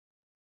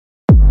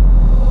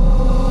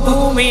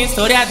mi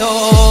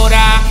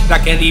historiadora, la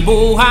que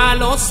dibuja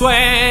los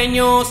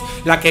sueños,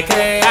 la que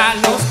crea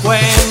los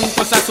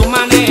cuentos a su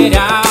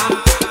manera.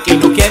 Y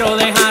no quiero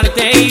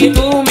dejarte ir,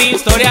 tú mi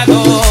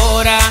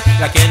historiadora,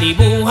 la que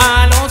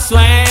dibuja los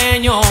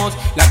sueños,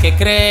 la que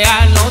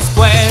crea los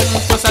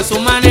cuentos a su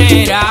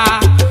manera.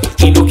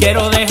 Y no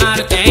quiero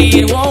dejarte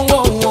ir, wow,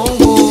 wow, wow,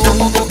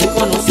 wow.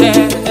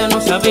 Conocerte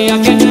no sabía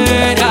quién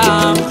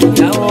era,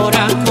 y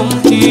ahora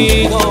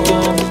contigo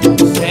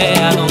sé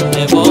a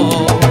dónde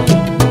voy.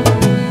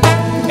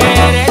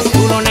 Eres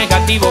puro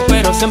negativo,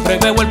 pero siempre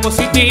veo el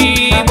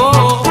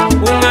positivo.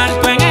 Un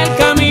alto en el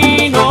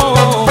camino,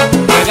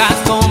 juegas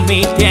con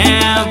mi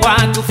tiempo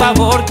a tu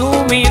favor, tú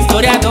mi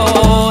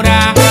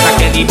historiadora, la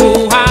que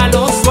dibuja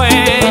los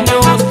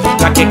sueños,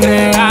 la que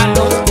crea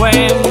los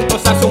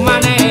cuentos a su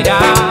manera.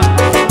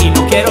 Y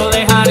no quiero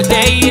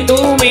dejarte ir,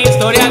 tú mi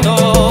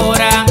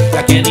historiadora,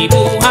 la que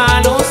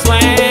dibuja los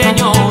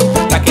sueños,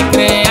 la que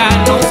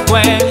crea los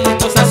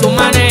cuentos a su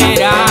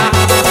manera.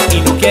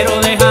 Y no quiero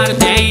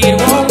dejarte ir,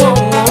 oh, oh,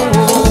 oh,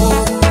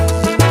 oh.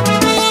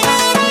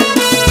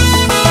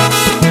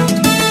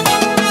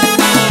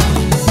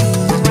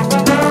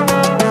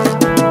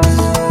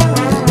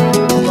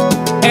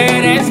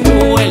 Eres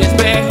tú el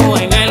espejo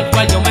en el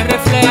cual yo me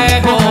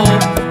reflejo,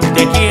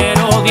 te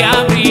quiero de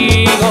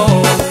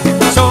abrigo.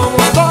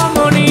 Somos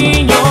como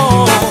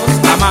niños,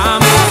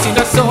 amamos sin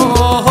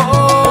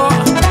razón.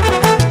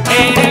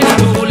 Eres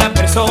tú la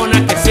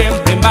persona que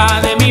siempre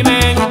invade mi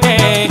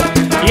mente,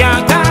 y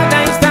a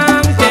cada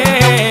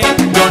instante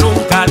yo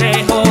nunca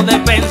dejo de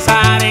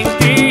pensar en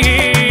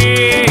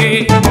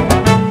ti.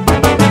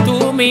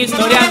 Tú mi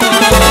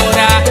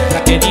historiadora,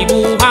 la que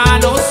dibuja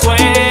los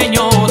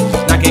sueños,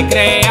 la que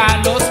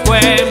crea los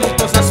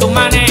cuentos a su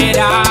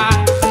manera.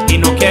 Y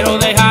no quiero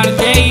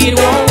dejarte ir,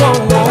 wow, wow,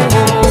 wow,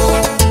 wow.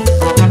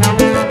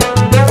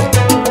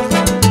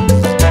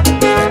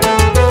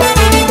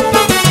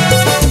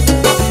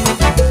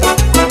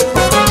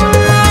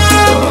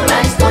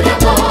 La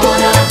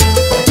historiadora,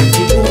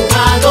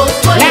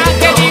 La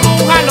que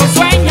dibuja los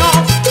sueños,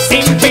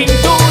 sin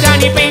pintura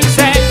ni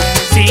pincel,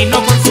 sino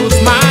con sus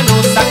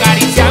manos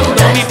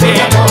acariciando mi piel.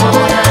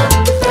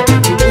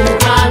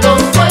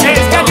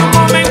 Es que de un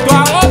momento a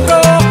otro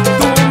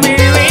tú mi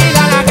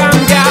vida la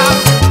cambias,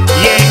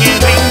 y en el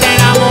ring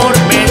del amor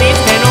me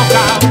diste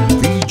knockout.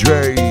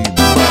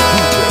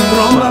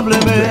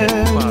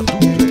 Probablemente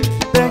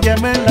te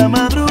llamé en la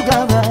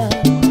madrugada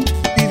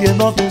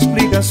pidiéndote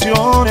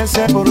explicaciones,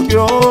 sé por qué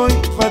hoy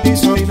para ti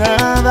soy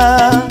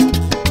nada.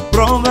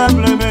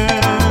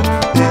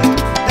 Probablemente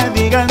te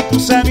digan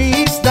tus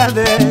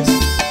amistades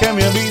que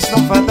me han visto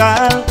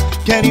fatal,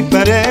 que ni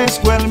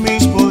parezco el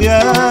mismo de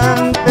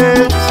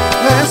antes.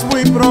 Es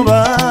muy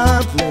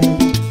probable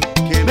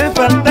que me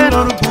falte el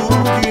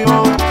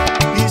orgullo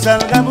y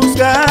salga a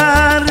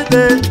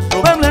buscarte.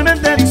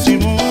 Probablemente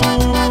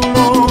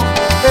disimulo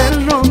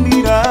el no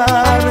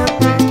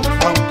mirarte,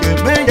 aunque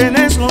me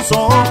llenes los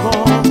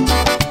ojos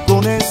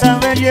con esa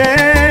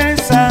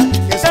belleza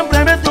que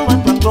siempre me tuvo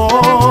en tu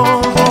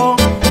antojo.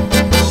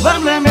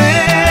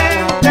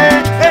 Probablemente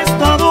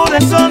esto dure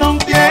solo un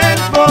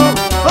tiempo,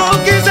 o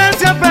quizás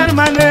sea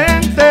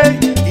permanente,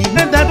 y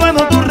me da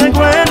bueno tu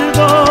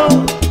recuerdo.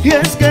 Y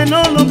es que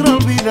no logro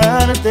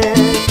olvidarte,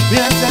 me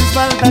haces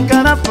falta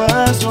cada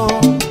paso.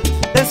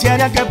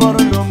 Desearía que por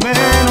lo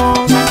menos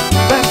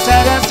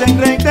pensaras en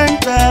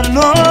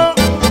reintentarlo.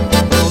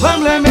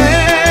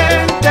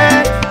 Probablemente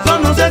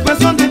solo sea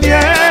cuestión de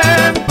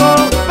tiempo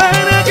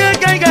para que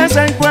caigas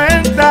en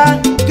cuenta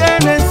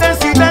que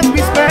necesitas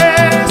mis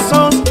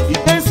besos, y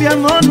que ese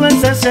amor no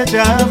es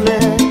desechable,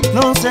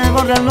 no se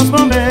borran los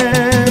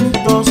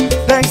momentos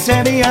de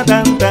ese día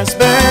tantas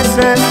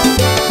veces.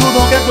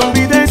 Dudo que te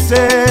olvides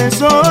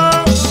eso.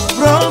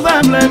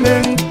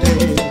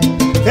 Probablemente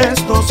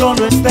esto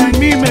solo está en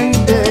mi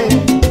mente,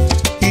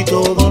 y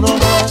todo lo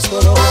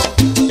nuestro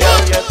ya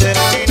había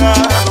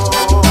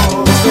terminado.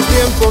 Estos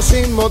tiempos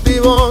sin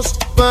motivos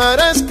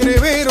para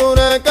escribir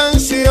una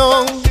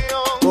canción.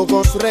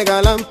 Pocos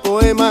regalan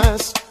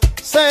poemas,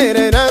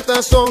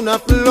 serenatas o una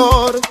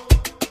flor.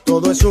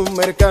 Todo es un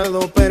mercado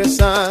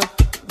persa,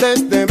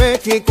 desde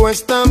México a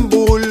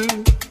Estambul.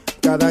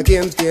 Cada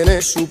quien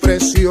tiene su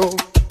precio,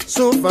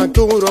 su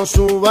factura o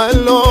su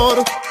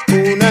valor.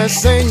 Una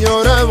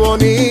señora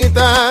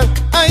bonita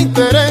a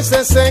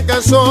intereses se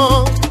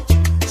casó.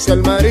 Si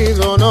al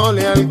marido no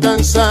le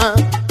alcanza,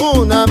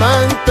 un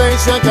amante y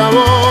se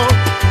acabó.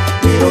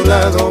 Mira a un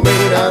lado,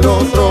 mira al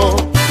otro,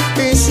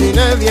 y si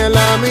nadie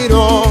la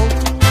miró,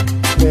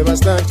 le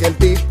basta que el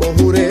tipo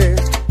jure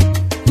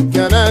que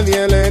a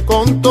nadie le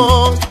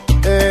contó.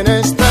 En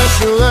esta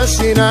ciudad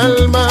sin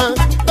alma,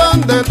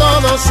 donde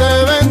todo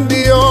se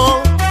vendió,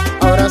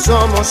 ahora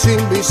somos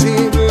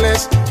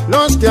invisibles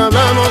los que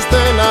hablamos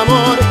del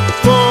amor.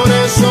 Por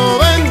eso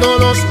vendo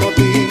los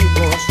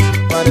motivos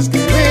para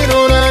escribir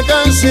una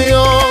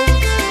canción.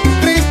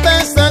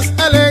 Tristezas,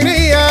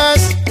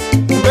 alegrías,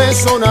 un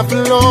beso, una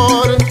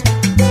flor.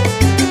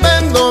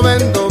 Vendo,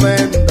 vendo,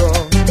 vendo,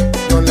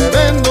 yo le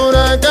vendo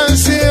una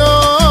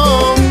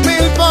canción. 1000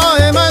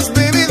 poemas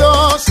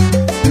vividos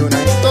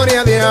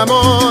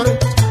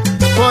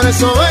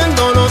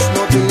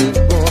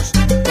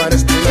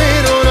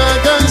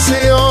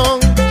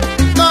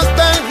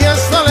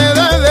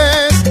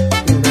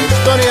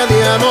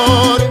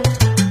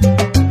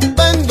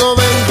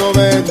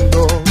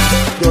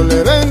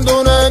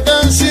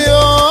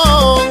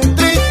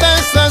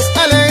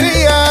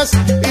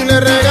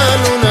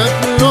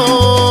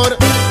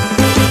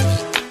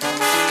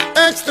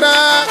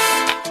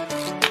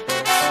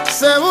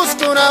se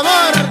busca un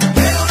amor.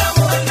 Quiero una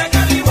mujer de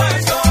carne y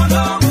hueso,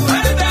 no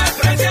mujer de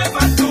precio y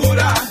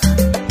factura.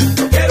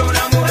 Yo quiero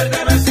una mujer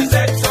de beso y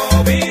sexo,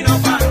 vino,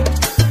 pan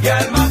y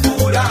alma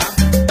pura.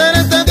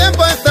 En este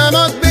tiempo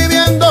estamos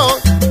viviendo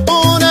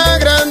una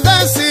gran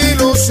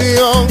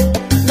desilusión.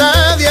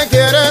 Nadie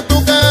quiere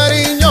tu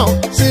cariño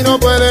si no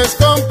puedes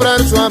comprar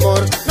su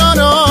amor. No,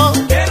 no.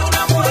 Quiero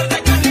una mujer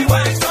de carne y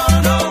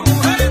hueso, no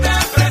mujer de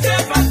precio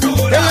y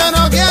factura. Que yo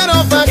no quiero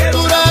facturar. Quiero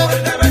una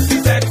mujer de beso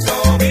y sexo,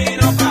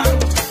 vino, pan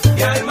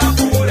y alma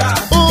pura.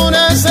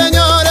 Una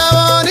señora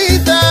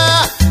bonita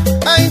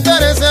a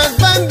intereses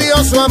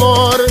vendió su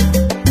amor.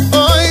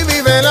 Hoy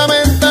vive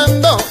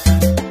lamentando,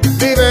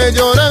 vive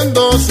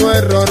llorando su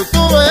error.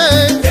 Tú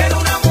ves. Quiero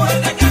una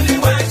mujer de carne y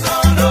hueso,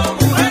 no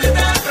mujer de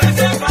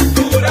precio y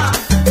factura.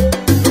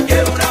 Yo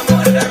quiero una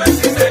mujer de beso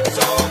y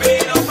sexo,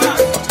 vino, pan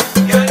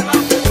y alma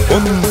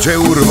pura. Ponche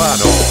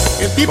Urbano.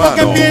 El tipo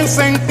que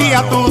piensa en ti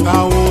a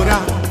toda hora,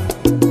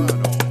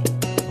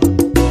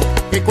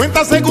 que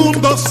cuenta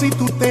segundos si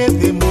tú te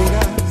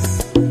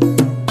demoras,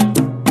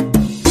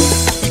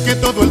 y que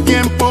todo el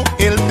tiempo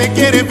él te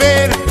quiere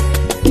ver,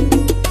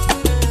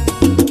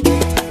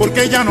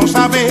 porque ya no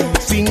sabe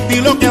sin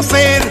ti lo que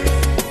hacer,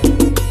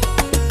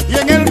 y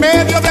en el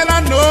medio de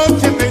la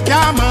noche te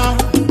llama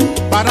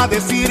para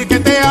decir que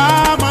te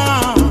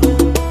ama.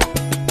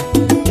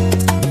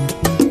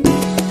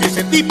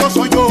 Ese tipo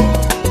soy yo.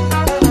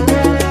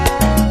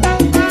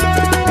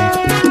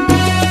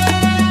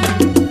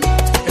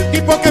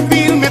 Que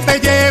firme te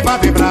lleva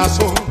de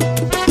brazo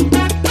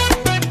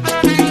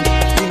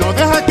y no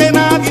deja que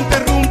nadie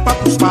interrumpa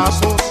tus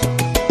pasos.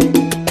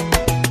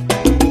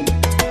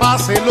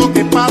 Pase lo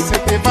que pase,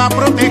 te va a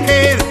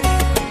proteger.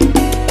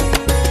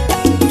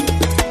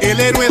 El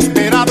héroe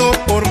esperado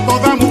por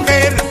toda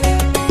mujer,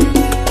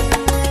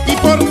 y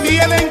por ti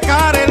él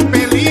encara el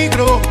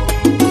peligro,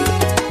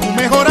 tu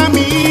mejor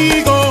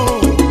amigo.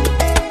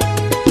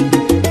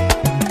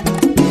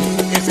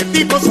 Ese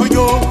tipo soy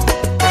yo.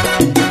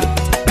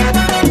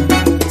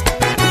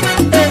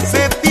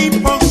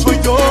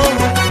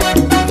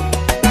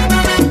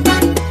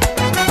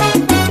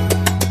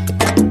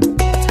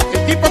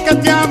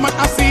 Te ama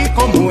así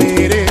como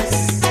eres,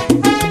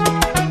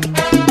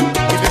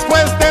 y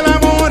después del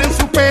amor en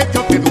su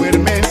pecho te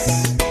duermes,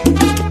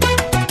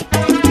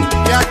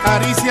 te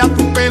acaricia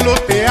tu pelo,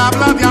 te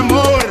habla de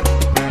amor,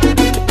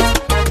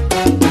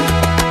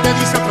 te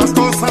dice otras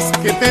cosas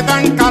que te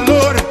dan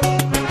calor.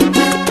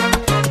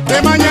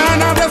 De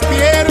mañana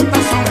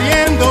despiertas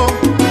sonriendo,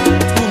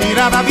 tu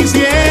mirada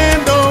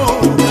diciendo: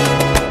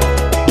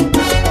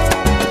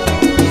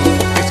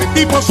 ese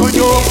tipo soy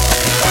yo.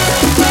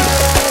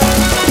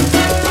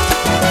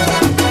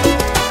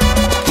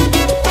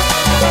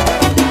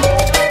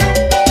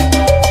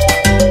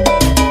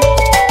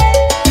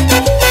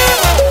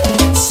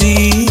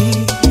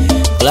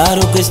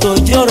 Claro que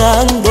estoy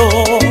llorando,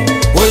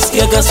 pues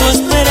que acaso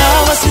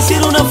esperabas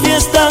hiciera una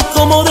fiesta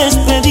como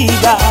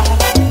despedida,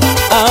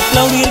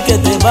 aplaudir que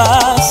te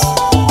vas,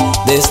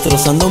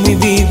 destrozando mi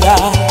vida,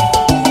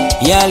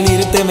 y al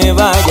irte me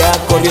vaya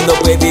corriendo a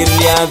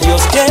pedirle a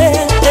Dios que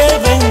te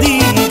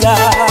bendiga.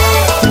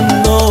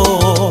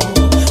 No,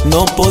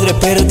 no podré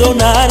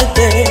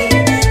perdonarte,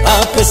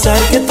 a pesar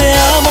que te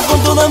amo con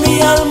toda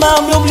mi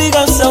alma, me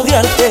obligas a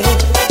odiarte.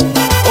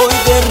 Hoy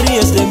te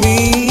ríes de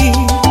mí,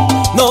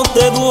 no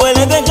te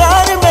duele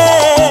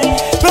dejarme,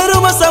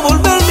 pero vas a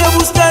volverme a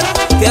buscar,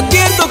 te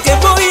advierto que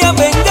voy a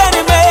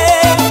vengarme.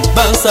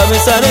 Vas a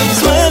besar el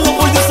suelo,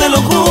 pues yo te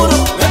lo juro,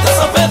 vendrás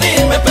a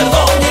pedirme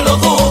perdón y lo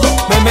dudo.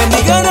 Me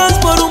mendigarás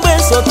por un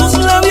beso a tus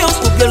labios,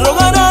 tu piel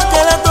rogará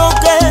que la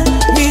toque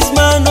mis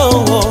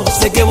manos.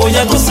 Sé que voy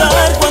a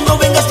gozar cuando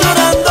vengas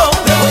llorando,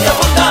 me voy a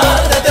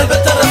burlar de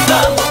verte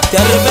arrastrando. Te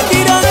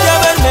arrepentirás de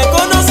haberme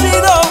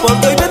conocido,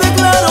 porque hoy me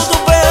declaro tu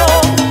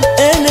peor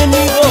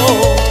enemigo.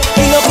 Y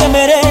lo que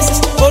mereces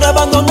por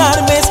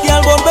abandonarme es que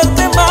al volver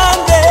te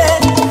mande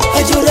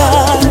a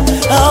llorar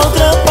a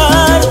otra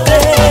parte.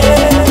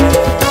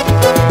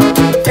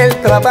 Él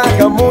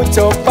trabaja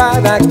mucho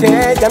para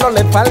que ella no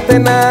le falte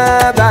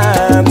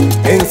nada.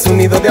 En su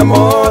nido de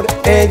amor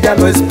ella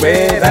lo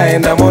espera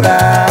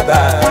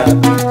enamorada.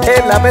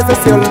 Él a veces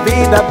se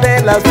olvida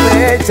de las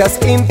fechas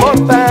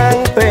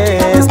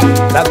importantes,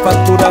 las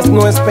facturas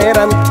no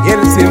esperan y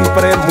él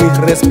siempre muy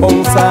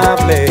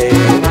responsable.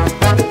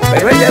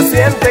 Pero ella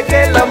siente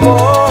que el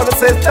amor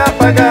se está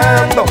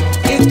apagando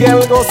y que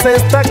algo se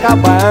está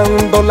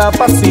acabando, la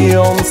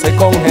pasión se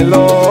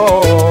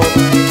congeló.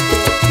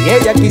 Y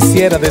ella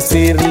quisiera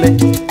decirle,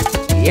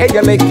 y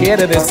ella le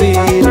quiere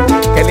decir,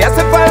 que le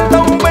hace falta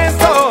un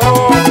beso,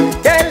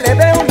 que le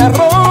dé una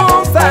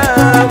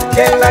rosa,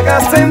 que le haga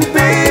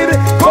sentir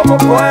como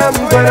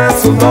cuando era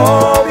su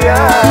novia,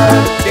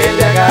 que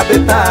le haga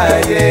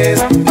detalles,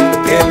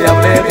 que le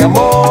hable de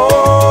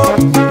amor,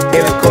 que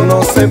él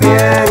conoce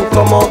bien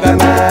cómo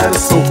ganar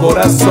su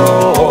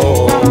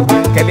corazón.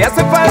 Que le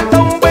hace falta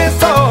un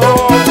beso,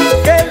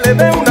 que le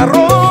dé una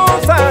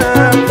rosa,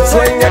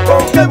 sueña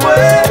con que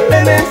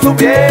vuelen en su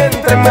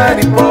vientre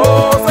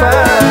mariposas.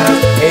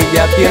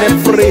 Ella tiene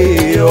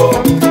frío,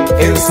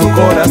 en su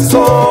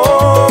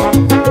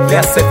corazón. Le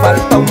hace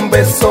falta un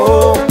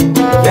beso,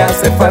 le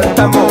hace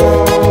falta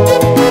amor.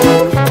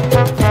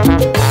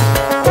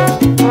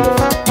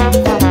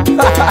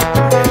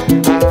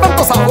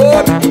 ¡Tanto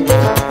sabor!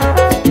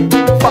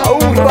 ¡Pa'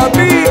 un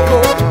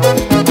ratico!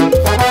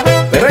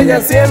 Pero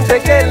ella siente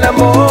que el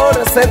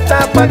amor se está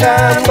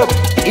apagando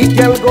y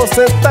que algo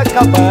se está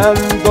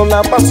acabando,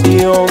 la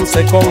pasión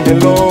se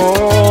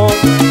congeló.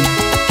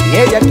 Y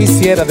ella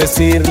quisiera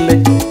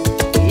decirle,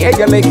 y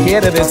ella le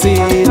quiere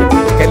decir,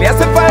 que le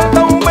hace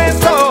falta un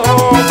beso,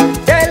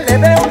 que le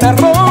dé una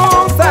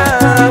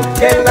rosa,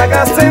 que la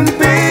haga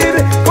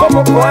sentir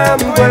como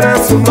cuando era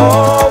su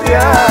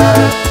novia,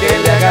 que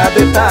le haga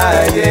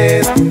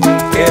detalles,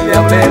 que le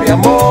hable de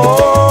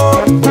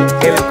amor,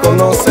 que él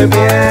conoce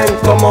bien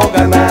cómo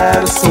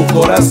ganar su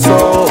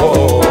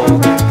corazón.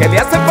 Que le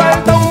hace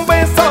falta un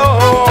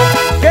beso,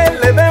 que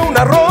le dé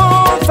una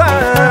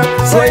rosa,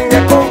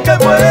 sueña con que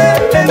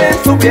vuelen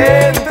en su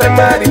vientre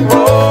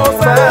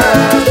mariposas.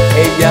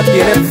 Ella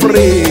tiene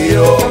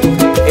frío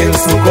en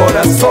su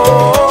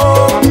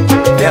corazón,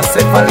 le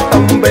hace falta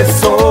un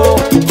beso,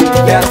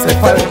 le hace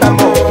falta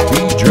amor.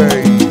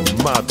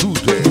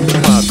 Djmatute.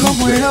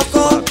 Como un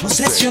loco,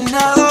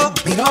 obsesionado,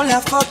 miro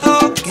la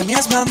foto que me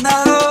has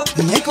mandado.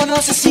 Me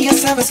conoces y ya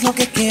sabes lo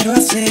que quiero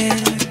hacer.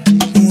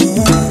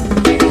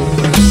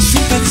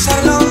 Sin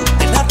pensarlo,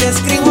 nada te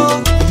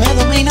escribo. Me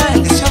domina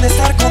el deseo de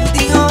estar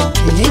contigo.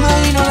 Me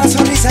imagino la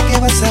sonrisa que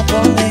vas a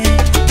poner.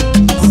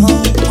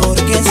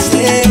 Porque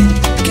sé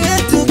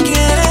que tú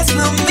quieres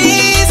lo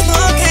mismo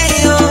que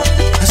yo.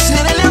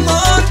 Hacer el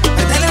amor,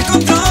 perder el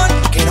control,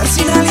 quedar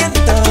sin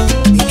aliento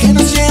y que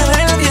nos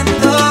lleve el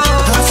viento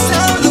hacia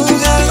un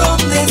lugar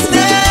donde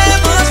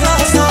estemos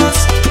los dos,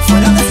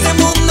 fuera de este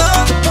mundo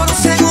por un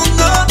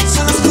segundo,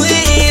 solo tú y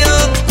yo.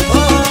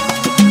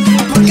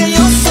 Porque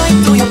yo soy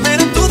tuyo,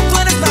 pero tú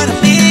eres para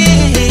mí.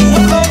 Y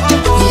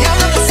ya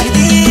lo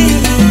decidí.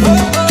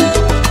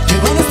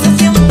 Llegó nuestro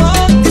tiempo,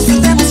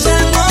 disfrutemos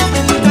el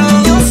momento.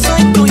 Yo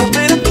soy tuyo,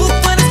 pero tú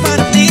eres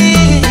para mí.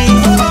 Y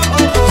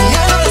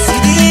ya lo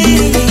decidí.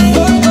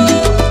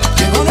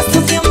 Llegó nuestro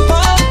tiempo,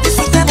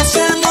 disfrutemos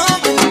el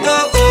momento.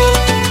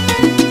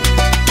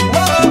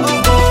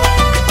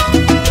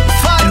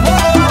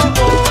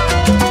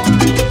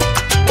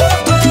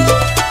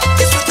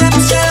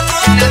 Disfrutemos el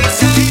momento.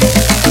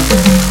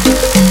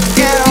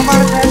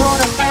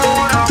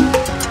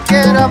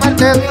 Quiero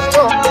amarte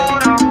duro,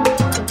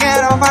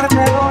 quiero amarte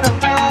duro, quiero amarte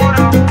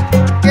duro,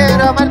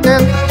 quiero amarte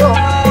duro,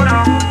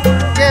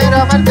 quiero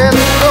amarte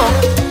duro,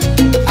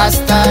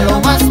 hasta lo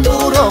más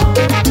duro,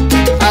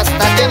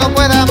 hasta que no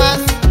pueda más,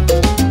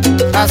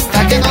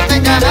 hasta que no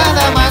tenga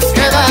nada más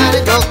que dar.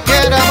 Yo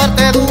quiero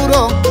amarte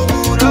duro,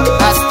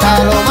 hasta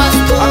lo más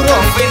duro,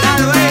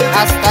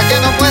 hasta que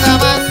no pueda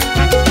más,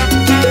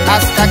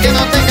 hasta que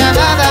no tenga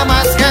nada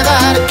más que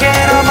dar.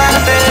 Quiero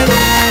amarte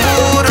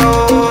duro,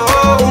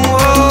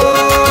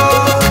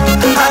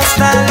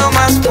 hasta lo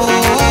más puro.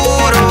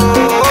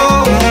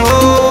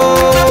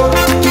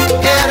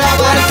 Quiero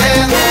amarte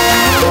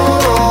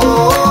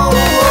duro,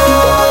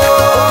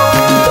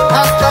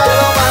 hasta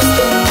lo más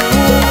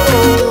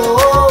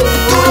duro.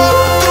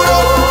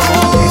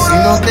 Y si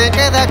no te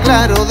queda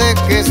claro de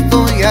qué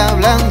estoy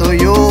hablando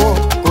yo,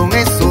 con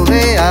eso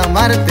de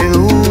amarte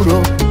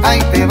duro,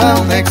 ahí te va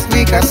una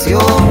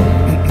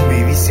explicación.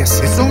 Baby, si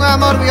así es un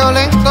amor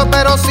violento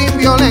pero sin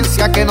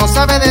violencia, que no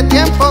sabe de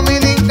tiempo ni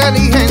de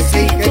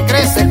inteligencia, y que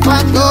crece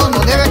cuando no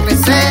debe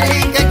crecer,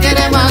 y que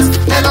quiere más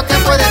de lo que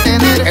puede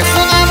tener. Es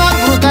un amor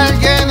brutal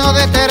lleno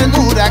de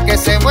ternura, que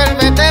se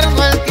vuelve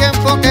eterno el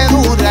tiempo que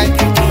dura, y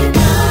que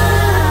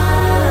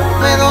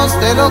menos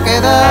de lo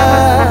que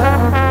da.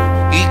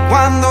 Y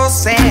cuando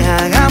se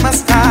haga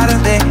más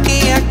tarde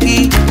y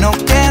aquí no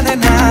quede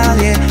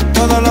nadie,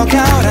 todo lo que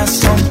ahora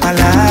son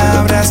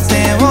palabras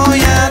te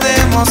voy a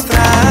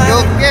demostrar.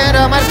 Yo quiero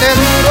amarte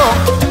duro,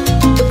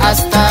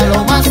 hasta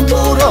lo más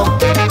duro,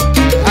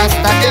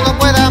 hasta que no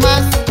pueda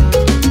más,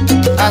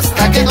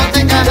 hasta que no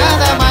tenga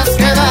nada más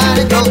que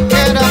dar. Yo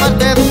quiero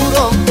amarte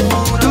duro,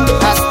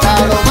 hasta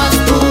lo más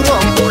duro,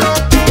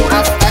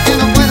 hasta que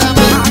no pueda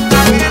más,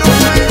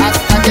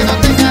 hasta que no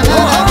tenga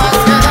nada más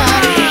que dar.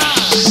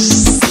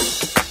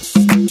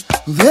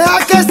 Deja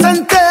que se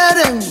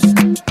enteren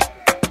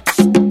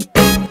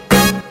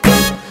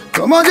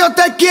como yo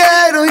te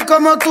quiero y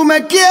como tú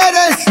me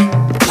quieres.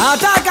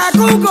 ¡Ataca,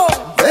 Cuco!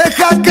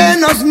 Deja que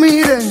nos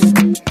miren.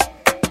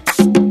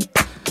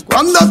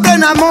 Cuando te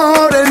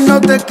enamores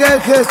no te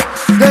quejes,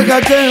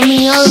 deja que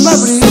mi alma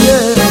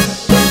brille.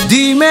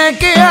 Dime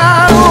qué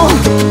hago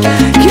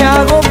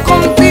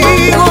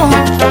contigo.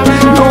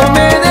 No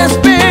me des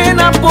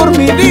pena, por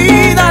mi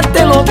vida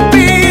te lo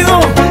pido.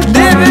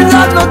 De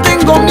verdad no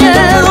tengo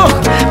miedo,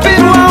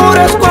 pero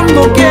ahora es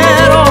cuando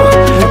quiero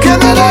que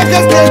me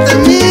dejes que te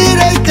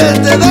mire y que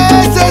te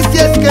beses si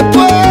es que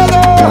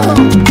puedo.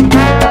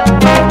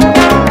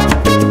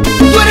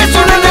 Tú eres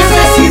una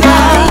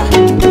necesidad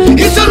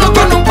y solo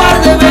con un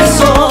par de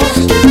besos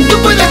tú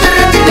puedes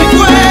derretir mi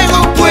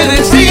fuego,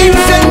 puedes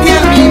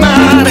incendiar mi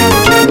mar.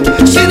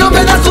 Si no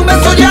me das un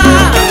beso ya,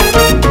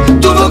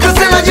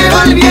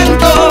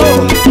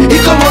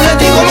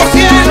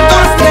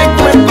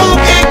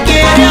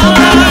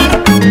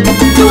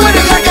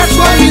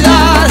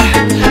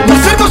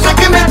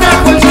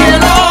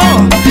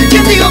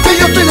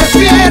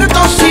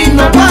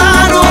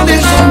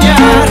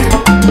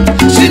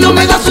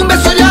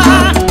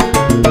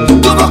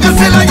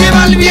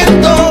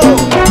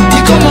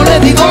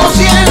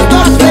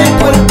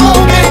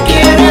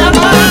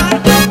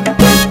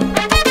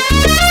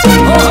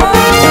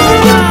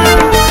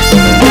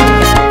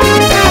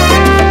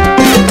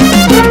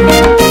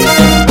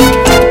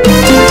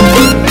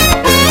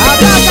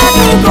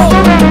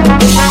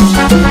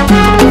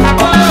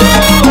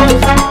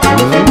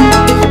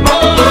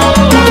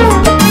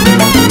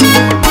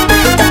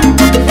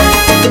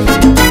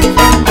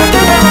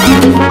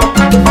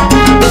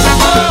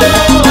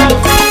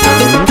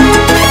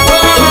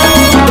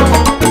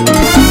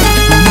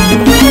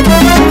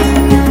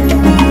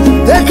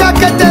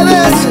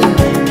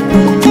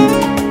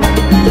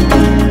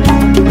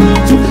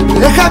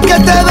 que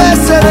te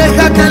bese,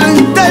 deja que lo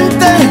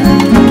intente.